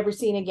like I've never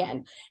seen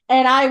again.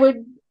 And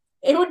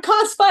it would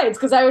cause fights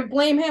because I would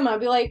blame him. I'd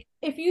be like,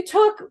 if you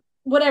took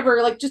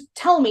whatever, like, just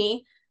tell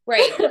me.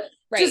 Right.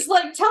 Just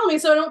like tell me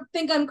so I don't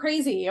think I'm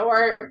crazy.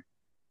 Or,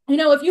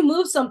 if you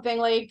move something,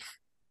 like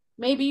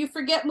maybe you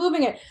forget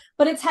moving it.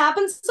 But it's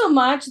happened so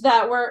much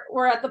that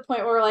we're at the point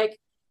where we're like,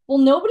 well,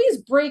 nobody's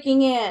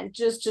breaking in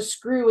just to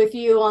screw with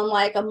you on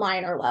like a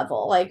minor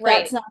level. Like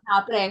that's not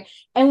happening.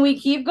 And we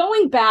keep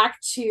going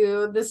back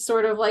to this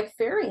sort of like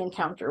fairy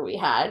encounter we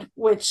had,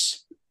 which.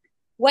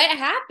 What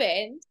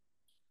happened?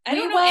 I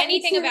don't know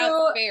anything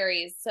about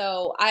fairies,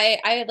 so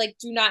I like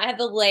do not have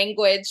the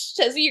language.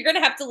 So you're gonna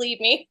have to leave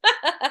me.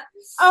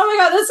 Oh my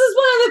god, this is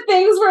one of the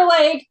things where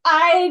like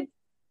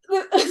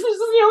this is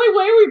the only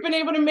way we've been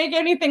able to make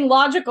anything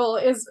logical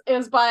is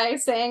by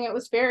saying it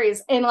was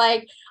fairies. And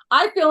like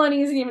I feel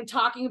uneasy even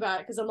talking about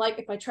it because I'm like,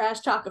 if I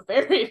trash talk a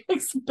fairy,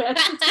 it's bad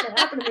things gonna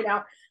happen to me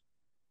now.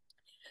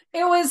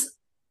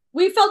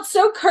 We felt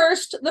so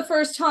cursed the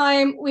first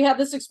time we had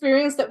this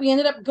experience that we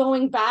ended up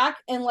going back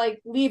and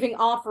like leaving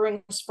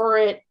offerings for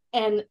it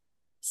and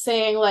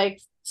saying like,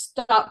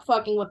 stop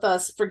fucking with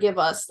us, forgive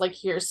us, like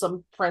here's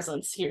some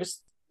presents, here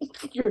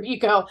you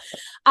go.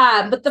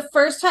 But the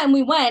first time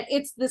we went,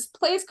 it's this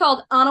place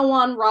called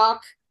Anawan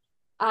Rock.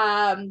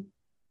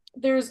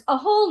 There's a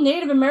whole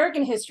Native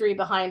American history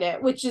behind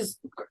it, which is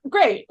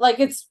great. Like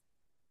it's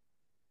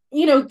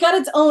got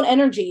its own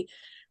energy.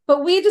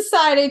 But we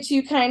decided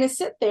to kind of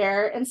sit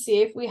there and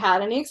see if we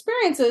had any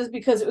experiences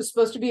because it was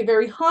supposed to be a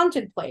very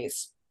haunted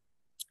place.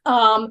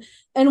 And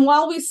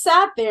while we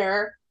sat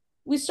there,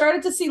 we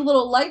started to see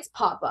little lights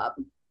pop up,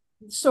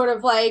 sort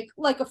of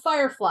like a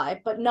firefly,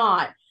 but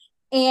not.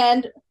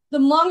 And the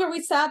longer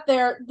we sat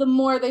there, the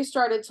more they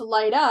started to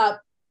light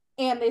up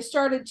and they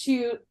started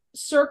to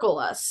circle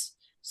us.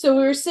 So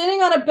we were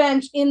sitting on a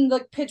bench in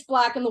the pitch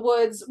black in the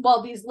woods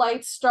while these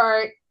lights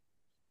start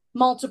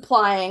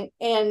multiplying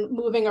and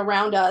moving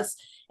around us.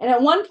 And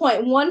at one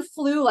point, one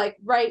flew like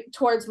right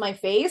towards my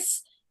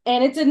face,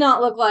 and it did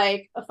not look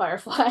like a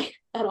firefly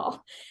at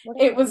all.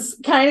 It was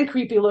kind of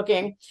creepy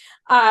looking.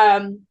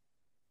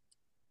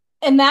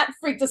 and that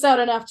freaked us out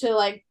enough to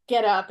like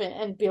get up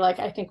and be like,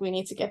 I think we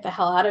need to get the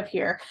hell out of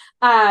here.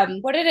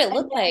 What did it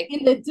look like?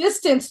 In the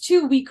distance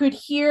too, we could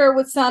hear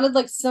what sounded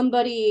like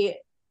somebody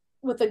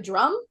with a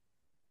drum.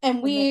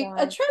 And we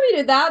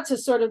attributed that to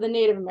sort of the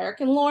Native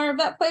American lore of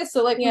that place.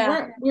 So like we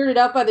weren't weirded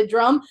out by the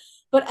drum,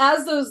 but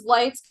as those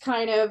lights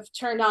kind of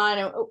turned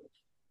on,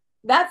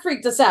 that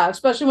freaked us out,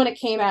 especially when it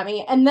came at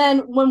me. And then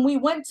when we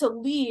went to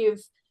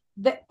leave,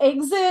 the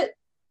exit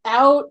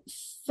out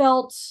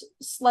felt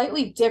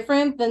slightly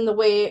different than the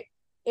way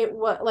it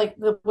was, like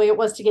the way it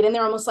was to get in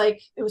there, almost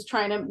like it was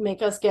trying to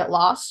make us get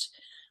lost.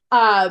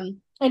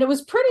 And it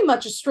was pretty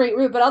much a straight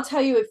route, but I'll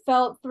tell you, it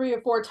felt 3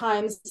 or 4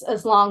 times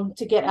as long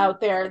to get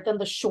out there than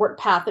the short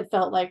path it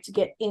felt like to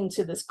get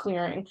into this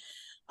clearing.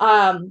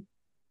 And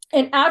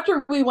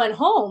after we went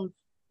home,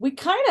 we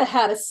kind of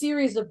had a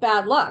series of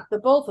bad luck, the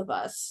both of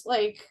us.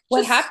 Like,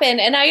 what happened?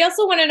 And I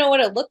also want to know what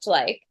it looked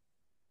like.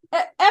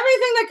 Everything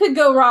that could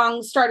go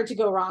wrong started to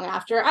go wrong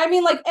after. I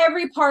mean, like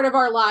every part of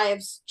our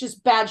lives,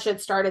 just bad shit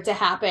started to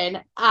happen.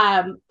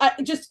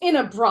 Just in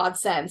a broad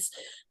sense,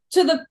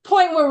 to the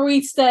point where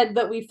we said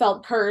that we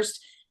felt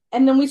cursed.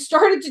 And then we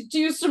started to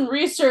do some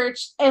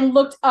research and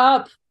looked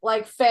up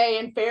like fae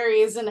and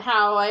fairies and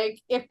how,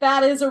 like, if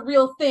that is a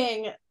real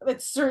thing,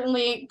 it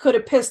certainly could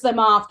have pissed them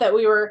off that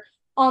we were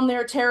on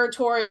their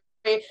territory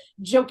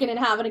joking and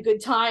having a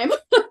good time.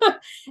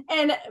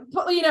 And,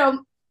 you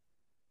know,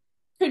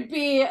 could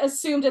be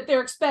assumed at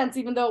their expense,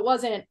 even though it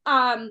wasn't.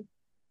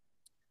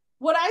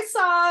 What I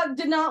saw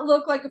did not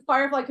look like a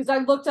firefly, because I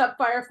looked up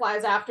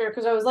fireflies after,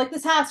 because I was like,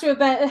 it had to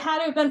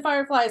have been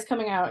fireflies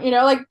coming out, you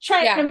know, like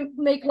trying to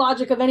make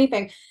logic of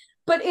anything.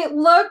 But it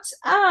looked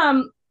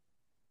like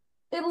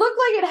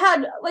it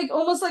had like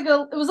almost like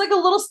it was like a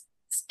little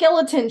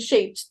skeleton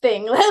shaped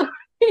thing.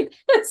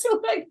 That's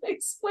what I can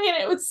explain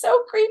it. It was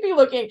so creepy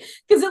looking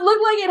because it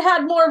looked like it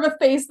had more of a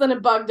face than a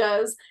bug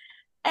does.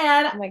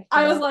 And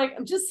I was like,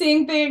 I'm just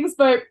seeing things,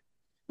 but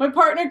my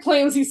partner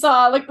claims he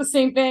saw like the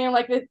same thing.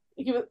 Like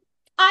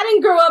I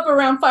didn't grow up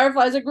around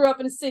fireflies. I grew up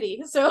in a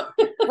city, so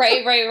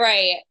right.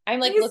 I'm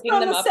like looking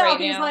them up right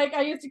now. He's like,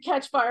 I used to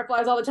catch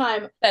fireflies all the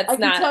time. I can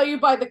tell you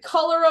by the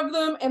color of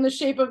them and the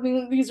shape of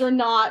them, these are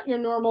not your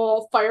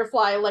normal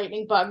firefly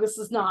lightning bug. This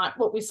is not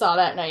what we saw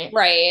that night.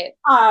 Right.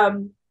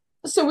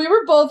 So we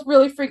were both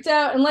really freaked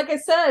out. And like I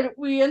said,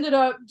 we ended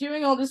up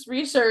doing all this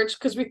research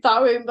because we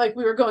thought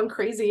we were going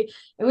crazy.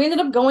 And we ended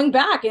up going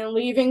back and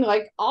leaving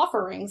like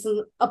offerings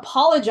and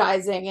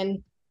apologizing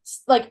and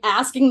like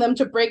asking them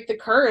to break the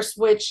curse,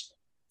 which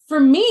for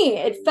me,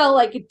 it felt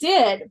like it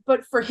did.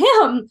 But for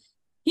him,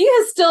 he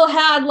has still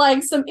had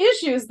like some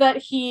issues that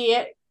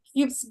he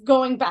keeps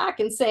going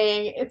back and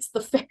saying it's the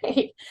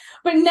fae.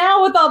 But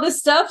now with all this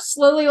stuff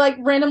slowly like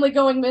randomly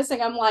going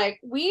missing, I'm like,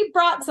 we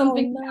brought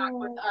something back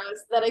with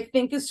us that I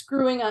think is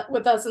screwing up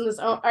with us in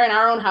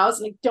our own house,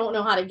 and I don't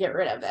know how to get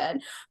rid of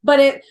it. But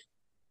it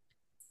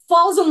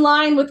falls in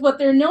line with what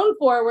they're known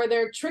for, where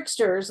they're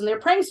tricksters and they're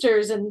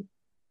pranksters. And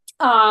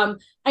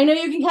I know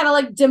you can kind of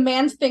like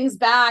demand things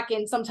back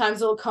and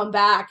sometimes it'll come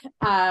back.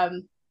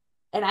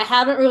 And I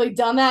haven't really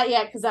done that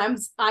yet because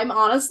I'm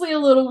honestly a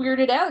little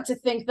weirded out to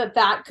think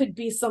that could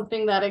be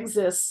something that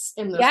exists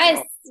in this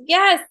world.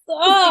 Yes.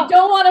 I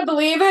don't want to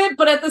believe it,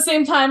 but at the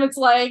same time, it's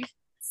like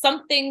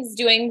something's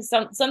doing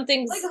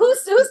something's like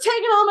who's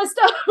taking all my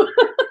stuff.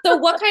 So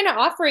what kind of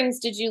offerings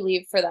did you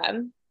leave for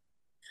them?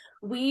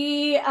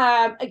 We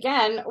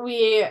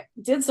we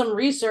did some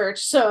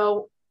research,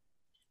 so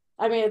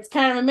I mean it's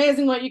kind of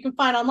amazing what you can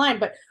find online,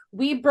 but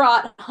we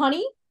brought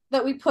honey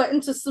that we put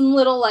into some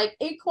little like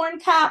acorn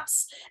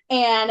caps,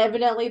 and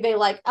evidently they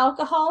like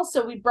alcohol,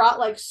 so we brought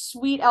like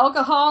sweet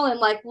alcohol and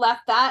like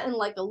left that in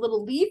like a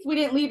little leaf. We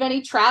didn't leave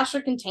any trash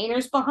or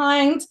containers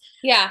behind.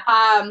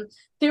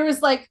 There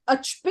was like a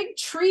big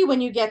tree when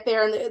you get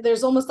there, and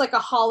there's almost like a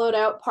hollowed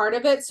out part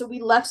of it, so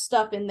we left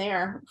stuff in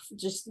there,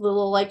 just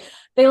little like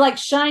they like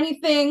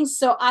shiny things.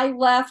 So I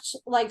left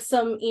like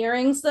some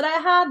earrings that I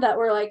had that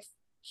were like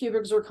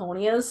cubic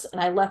zirconias, and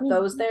I left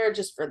those there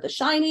just for the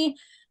shiny.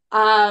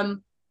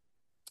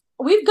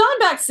 We've gone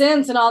back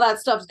since, and all that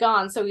stuff's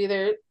gone. So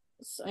either,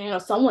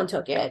 someone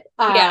took it.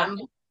 But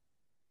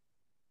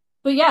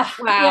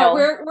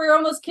we're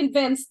almost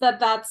convinced that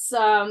that's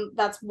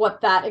what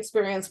that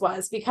experience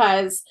was,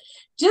 because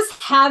just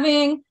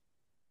having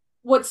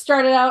what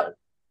started out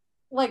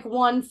like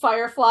one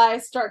firefly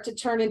start to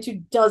turn into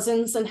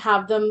dozens and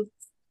have them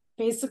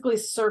basically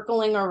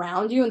circling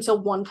around you until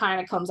one kind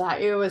of comes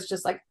at you is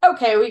just like,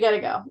 okay, we gotta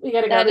go.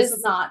 This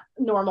is not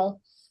normal.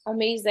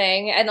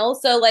 Amazing. And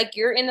also like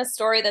you're in a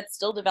story that's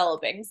still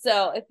developing,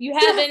 so if you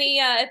have any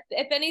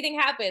if anything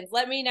happens,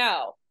 let me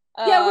know.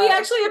 We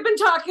actually have been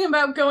talking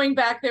about going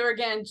back there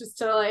again just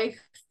to like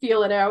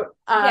feel it out,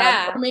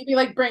 or maybe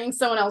like bringing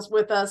someone else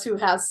with us who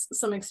has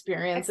some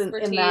experience in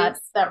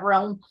that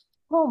realm.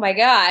 Oh my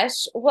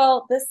gosh.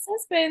 Well, this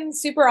has been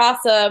super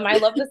awesome. I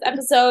love this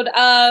episode.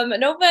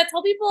 Nova,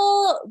 tell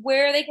people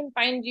where they can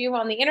find you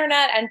on the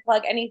internet and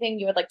plug anything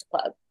you would like to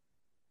plug.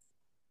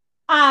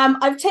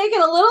 I've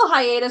taken a little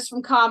hiatus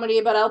from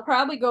comedy, but I'll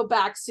probably go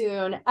back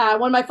soon.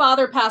 When my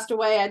father passed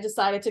away, I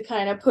decided to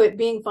kind of put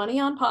being funny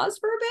on pause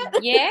for a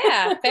bit.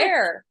 Yeah,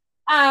 fair.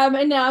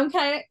 And now I'm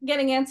kind of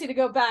getting antsy to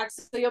go back,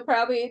 so you'll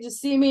probably just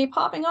see me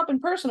popping up in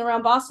person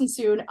around Boston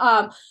soon.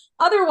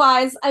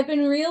 Otherwise, I've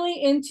been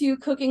really into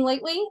cooking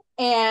lately,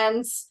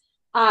 and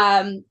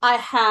I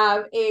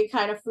have a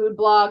kind of food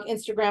blog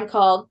Instagram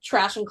called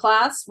Trash and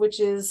Class, which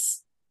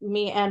is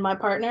me and my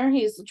partner.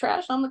 He's the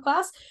trash, I'm the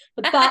class,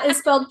 but that is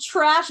spelled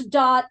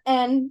trash.n.class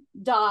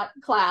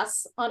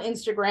on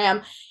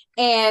Instagram.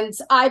 And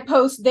I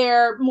post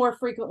there more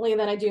frequently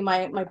than I do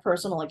my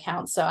personal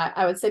account. So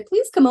I would say,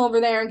 please come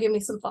over there and give me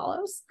some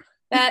follows.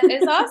 That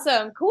is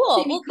awesome.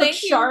 Cool. Well, thank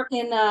shark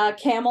you. And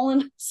camel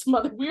and some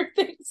other weird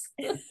things.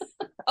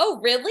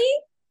 Oh, really?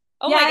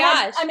 Oh yeah, my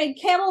gosh. I made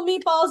camel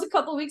meatballs a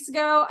couple weeks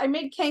ago. I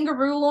made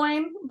kangaroo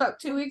loin about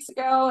 2 weeks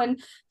ago.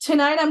 And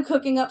tonight I'm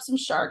cooking up some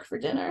shark for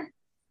dinner.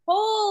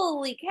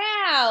 Holy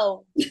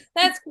cow.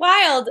 That's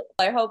wild.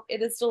 I hope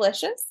it is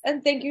delicious.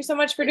 And thank you so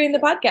much for doing the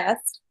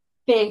podcast.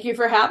 Thank you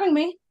for having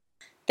me.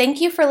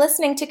 Thank you for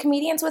listening to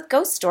Comedians with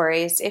Ghost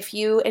Stories. If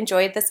you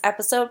enjoyed this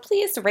episode,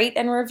 please rate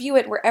and review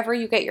it wherever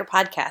you get your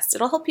podcasts.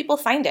 It'll help people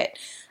find it.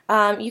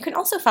 You can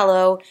also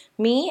follow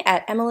me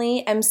at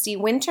Emily MC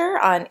Winter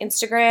on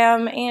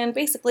Instagram and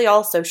basically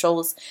all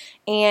socials,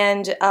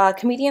 and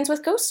Comedians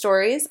with Ghost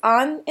Stories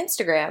on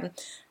Instagram.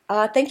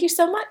 Thank you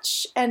so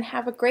much and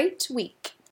have a great week.